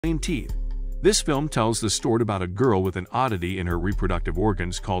Plain teeth. This film tells the story about a girl with an oddity in her reproductive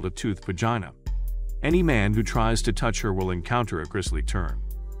organs called a toothed vagina. Any man who tries to touch her will encounter a grisly turn.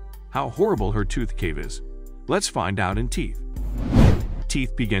 How horrible her tooth cave is. Let's find out in Teeth.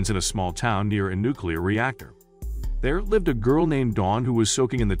 Teeth begins in a small town near a nuclear reactor. There lived a girl named Dawn who was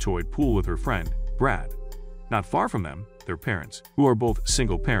soaking in the toy pool with her friend, Brad. Not far from them, their parents, who are both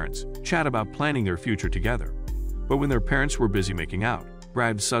single parents, chat about planning their future together. But when their parents were busy making out,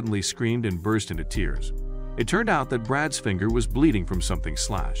 Brad suddenly screamed and burst into tears. It turned out that Brad's finger was bleeding from something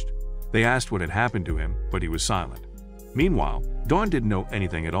slashed. They asked what had happened to him, but he was silent. Meanwhile, Dawn didn't know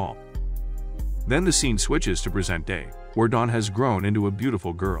anything at all. Then the scene switches to present day, where Dawn has grown into a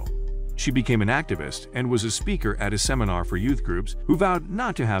beautiful girl. She became an activist and was a speaker at a seminar for youth groups who vowed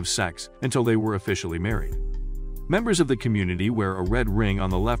not to have sex until they were officially married. Members of the community wear a red ring on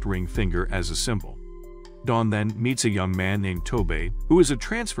the left ring finger as a symbol. Dawn then meets a young man named Tobey, who is a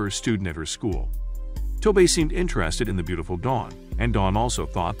transfer student at her school. Tobey seemed interested in the beautiful Dawn, and Dawn also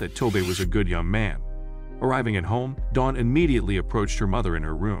thought that Tobey was a good young man. Arriving at home, Dawn immediately approached her mother in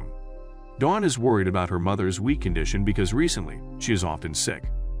her room. Dawn is worried about her mother's weak condition because recently, she is often sick.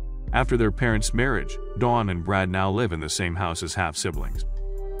 After their parents' marriage, Dawn and Brad now live in the same house as half-siblings.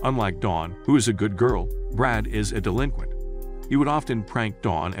 Unlike Dawn, who is a good girl, Brad is a delinquent. He would often prank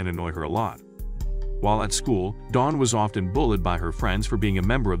Dawn and annoy her a lot. While at school, Dawn was often bullied by her friends for being a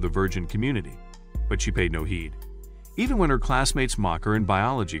member of the virgin community. But she paid no heed. Even when her classmates mock her in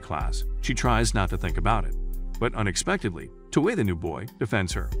biology class, she tries not to think about it. But unexpectedly, Tobey, the new boy,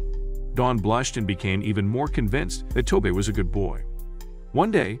 defends her. Dawn blushed and became even more convinced that Tobey was a good boy. One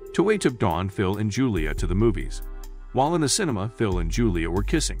day, Tobey took Dawn, Phil, and Julia to the movies. While in the cinema, Phil and Julia were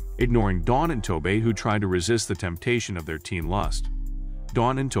kissing, ignoring Dawn and Tobey, who tried to resist the temptation of their teen lust.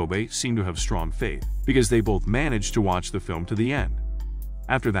 Dawn and Tobey seemed to have strong faith, because they both managed to watch the film to the end.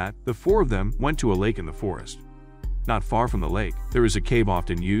 After that, the four of them went to a lake in the forest. Not far from the lake, there is a cave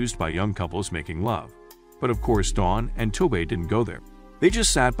often used by young couples making love. But of course, Dawn and Tobey didn't go there. They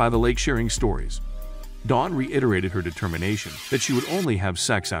just sat by the lake sharing stories. Dawn reiterated her determination that she would only have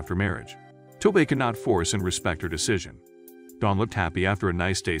sex after marriage. Tobey could not force and respect her decision. Dawn looked happy after a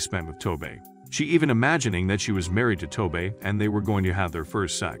nice day spent with Tobey. She even imagining that she was married to Tobey and they were going to have their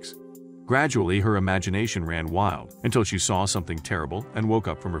first sex. Gradually, her imagination ran wild until she saw something terrible and woke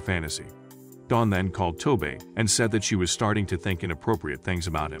up from her fantasy. Dawn then called Tobey and said that she was starting to think inappropriate things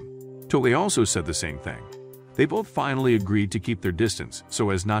about him. Tobey also said the same thing. They both finally agreed to keep their distance so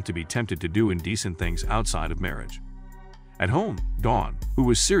as not to be tempted to do indecent things outside of marriage. At home, Dawn, who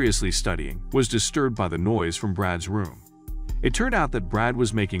was seriously studying, was disturbed by the noise from Brad's room. It turned out that Brad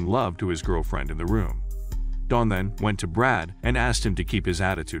was making love to his girlfriend in the room. Dawn then went to Brad and asked him to keep his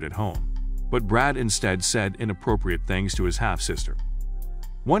attitude at home. But Brad instead said inappropriate things to his half-sister.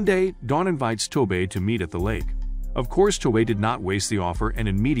 One day, Dawn invites Tobey to meet at the lake. Of course, Tobey did not waste the offer and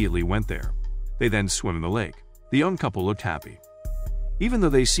immediately went there. They then swim in the lake. The young couple looked happy. Even though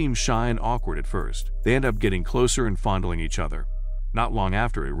they seemed shy and awkward at first, they end up getting closer and fondling each other. Not long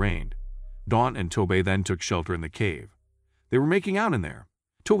after, it rained. Dawn and Tobey then took shelter in the cave. They were making out in there.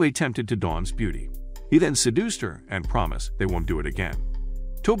 Tobey tempted to Dawn's beauty. He then seduced her and promised they won't do it again.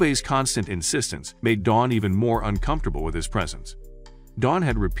 Tobey's constant insistence made Dawn even more uncomfortable with his presence. Dawn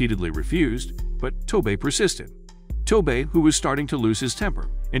had repeatedly refused, but Tobey persisted. Tobey, who was starting to lose his temper,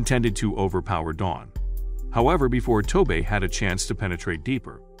 intended to overpower Dawn. However, before Tobey had a chance to penetrate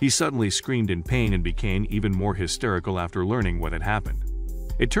deeper, he suddenly screamed in pain and became even more hysterical after learning what had happened.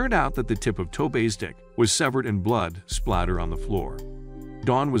 It turned out that the tip of Tobey's dick was severed and blood splattered on the floor.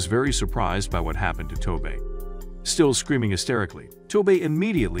 Dawn was very surprised by what happened to Tobey. Still screaming hysterically, Tobey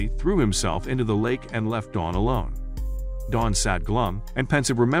immediately threw himself into the lake and left Dawn alone. Dawn sat glum and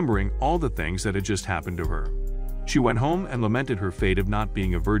pensive, remembering all the things that had just happened to her. She went home and lamented her fate of not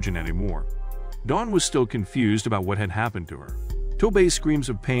being a virgin anymore. Dawn was still confused about what had happened to her. Tobey's screams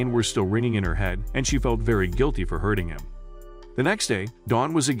of pain were still ringing in her head, and she felt very guilty for hurting him. The next day,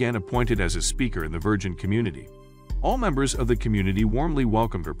 Dawn was again appointed as a speaker in the virgin community. All members of the community warmly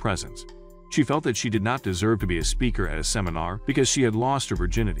welcomed her presence. She felt that she did not deserve to be a speaker at a seminar because she had lost her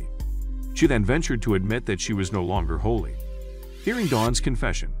virginity. She then ventured to admit that she was no longer holy. Hearing Dawn's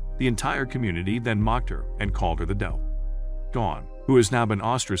confession, the entire community then mocked her and called her the devil. Dawn, who has now been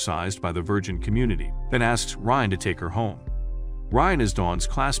ostracized by the virgin community, then asks Ryan to take her home. Ryan is Dawn's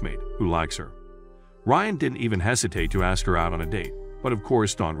classmate, who likes her. Ryan didn't even hesitate to ask her out on a date, but of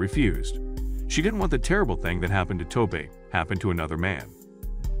course Dawn refused. She didn't want the terrible thing that happened to Tobey happen to another man.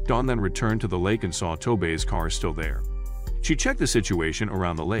 Dawn then returned to the lake and saw Tobey's car still there. She checked the situation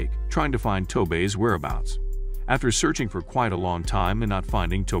around the lake, trying to find Tobey's whereabouts. After searching for quite a long time and not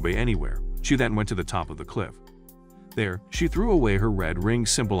finding Tobey anywhere, she then went to the top of the cliff. There, she threw away her red ring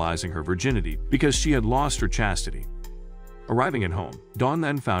symbolizing her virginity because she had lost her chastity. Arriving at home, Dawn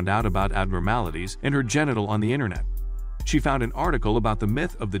then found out about abnormalities in her genital on the internet. She found an article about the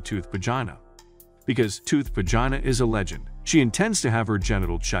myth of the toothed vagina. Because toothed vagina is a legend, she intends to have her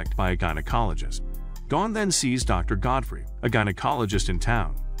genital checked by a gynecologist. Dawn then sees Dr. Godfrey, a gynecologist in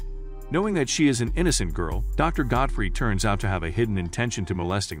town. Knowing that she is an innocent girl, Dr. Godfrey turns out to have a hidden intention to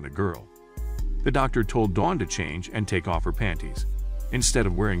molesting the girl. The doctor told Dawn to change and take off her panties. Instead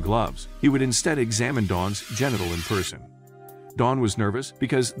of wearing gloves, he would instead examine Dawn's genital in person. Dawn was nervous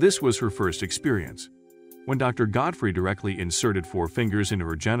because this was her first experience. When Dr. Godfrey directly inserted 4 fingers into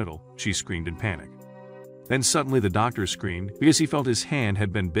her genital, she screamed in panic. Then suddenly the doctor screamed because he felt his hand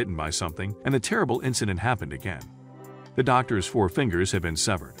had been bitten by something, and the terrible incident happened again. The doctor's 4 fingers had been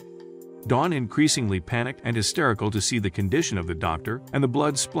severed. Dawn increasingly panicked and hysterical to see the condition of the doctor, and the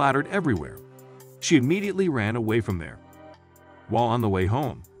blood splattered everywhere. She immediately ran away from there. While on the way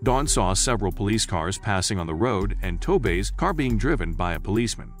home, Dawn saw several police cars passing on the road and Tobey's car being driven by a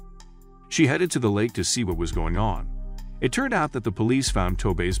policeman. She headed to the lake to see what was going on. It turned out that the police found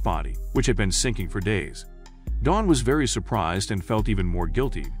Tobey's body, which had been sinking for days. Dawn was very surprised and felt even more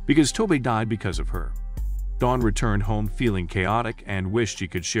guilty because Tobey died because of her. Dawn returned home feeling chaotic and wished she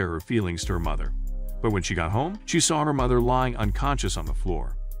could share her feelings to her mother. But when she got home, she saw her mother lying unconscious on the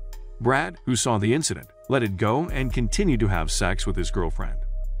floor. Brad, who saw the incident, let it go and continued to have sex with his girlfriend.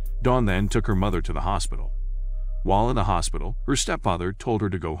 Dawn then took her mother to the hospital. While in the hospital, her stepfather told her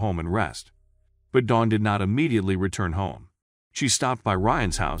to go home and rest. But Dawn did not immediately return home. She stopped by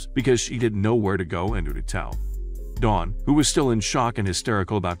Ryan's house because she didn't know where to go and who to tell. Dawn, who was still in shock and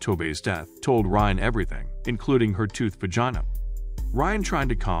hysterical about Tobey's death, told Ryan everything, including her toothed vagina. Ryan tried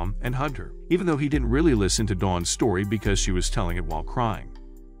to calm and hugged her, even though he didn't really listen to Dawn's story because she was telling it while crying.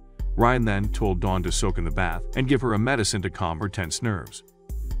 Ryan then told Dawn to soak in the bath and give her a medicine to calm her tense nerves.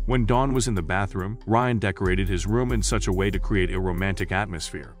 When Dawn was in the bathroom, Ryan decorated his room in such a way to create a romantic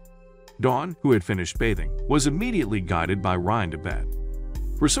atmosphere. Dawn, who had finished bathing, was immediately guided by Ryan to bed.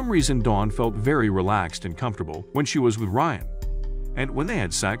 For some reason, Dawn felt very relaxed and comfortable when she was with Ryan. And when they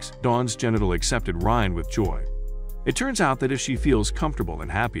had sex, Dawn's genital accepted Ryan with joy. It turns out that if she feels comfortable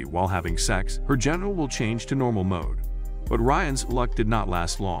and happy while having sex, her genital will change to normal mode. But Ryan's luck did not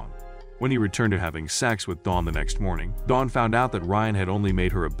last long. When he returned to having sex with Dawn the next morning, Dawn found out that Ryan had only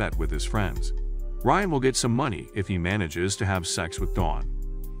made her a bet with his friends. Ryan will get some money if he manages to have sex with Dawn.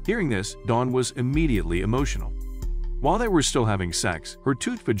 Hearing this, Dawn was immediately emotional. While they were still having sex, her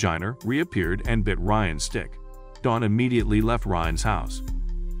toothed vagina reappeared and bit Ryan's dick. Dawn immediately left Ryan's house.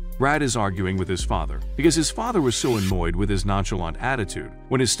 Brad is arguing with his father because his father was so annoyed with his nonchalant attitude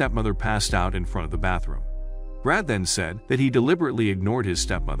when his stepmother passed out in front of the bathroom. Brad then said that he deliberately ignored his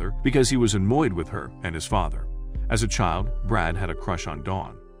stepmother because he was annoyed with her and his father. As a child, Brad had a crush on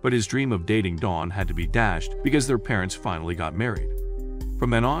Dawn, but his dream of dating Dawn had to be dashed because their parents finally got married.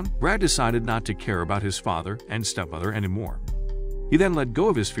 From then on, Brad decided not to care about his father and stepmother anymore. He then let go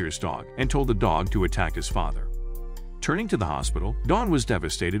of his fierce dog and told the dog to attack his father. Turning to the hospital, Dawn was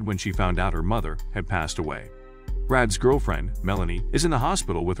devastated when she found out her mother had passed away. Brad's girlfriend, Melanie, is in the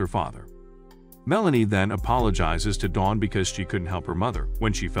hospital with her father. Melanie then apologizes to Dawn because she couldn't help her mother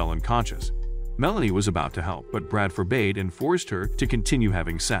when she fell unconscious. Melanie was about to help, but Brad forbade and forced her to continue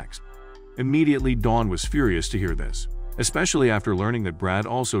having sex. Immediately, Dawn was furious to hear this, especially after learning that Brad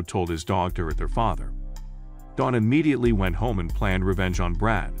also told his dog to hurt their father. Dawn immediately went home and planned revenge on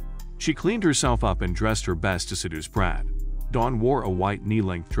Brad. She cleaned herself up and dressed her best to seduce Brad. Dawn wore a white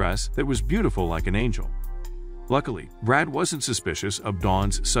knee-length dress that was beautiful like an angel. Luckily, Brad wasn't suspicious of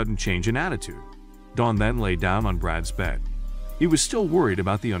Dawn's sudden change in attitude. Dawn then lay down on Brad's bed. He was still worried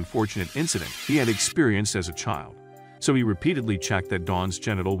about the unfortunate incident he had experienced as a child, so he repeatedly checked that Dawn's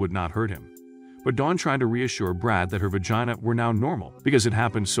genital would not hurt him. But Dawn tried to reassure Brad that her vagina were now normal because it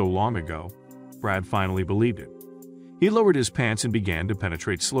happened so long ago. Brad finally believed it. He lowered his pants and began to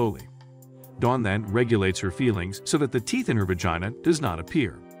penetrate slowly. Dawn then regulates her feelings so that the teeth in her vagina does not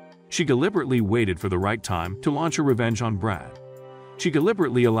appear. She deliberately waited for the right time to launch her revenge on Brad. She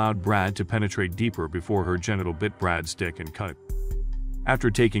deliberately allowed Brad to penetrate deeper before her genital bit Brad's dick and cut it. After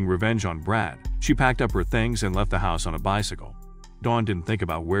taking revenge on Brad, she packed up her things and left the house on a bicycle. Dawn didn't think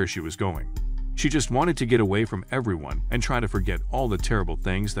about where she was going. She just wanted to get away from everyone and try to forget all the terrible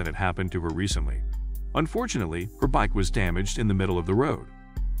things that had happened to her recently. Unfortunately, her bike was damaged in the middle of the road.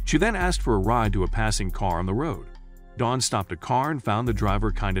 She then asked for a ride to a passing car on the road. Dawn stopped a car and found the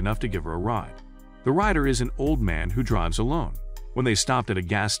driver kind enough to give her a ride. The rider is an old man who drives alone. When they stopped at a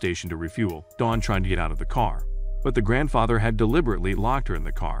gas station to refuel, Dawn tried to get out of the car, but the grandfather had deliberately locked her in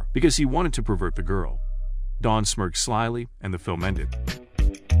the car because he wanted to pervert the girl. Dawn smirked slyly, and the film ended.